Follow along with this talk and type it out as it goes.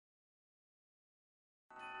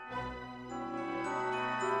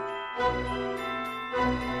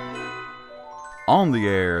On the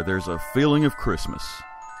air, there's a feeling of Christmas.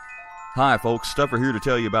 Hi folks, Stuffer here to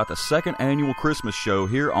tell you about the second annual Christmas show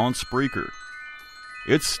here on Spreaker.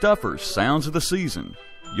 It's Stuffer's Sounds of the Season,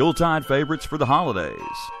 Yuletide favorites for the holidays.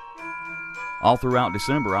 All throughout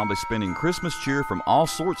December, I'll be spinning Christmas cheer from all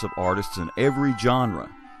sorts of artists in every genre.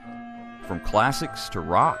 From classics to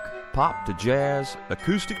rock, pop to jazz,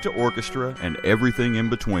 acoustic to orchestra, and everything in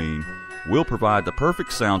between, we'll provide the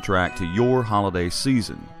perfect soundtrack to your holiday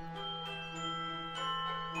season.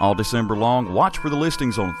 All December long, watch for the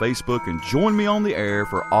listings on Facebook and join me on the air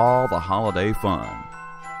for all the holiday fun.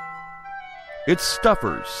 It's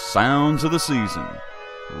Stuffer's Sounds of the Season,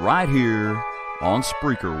 right here on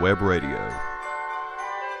Spreaker Web Radio.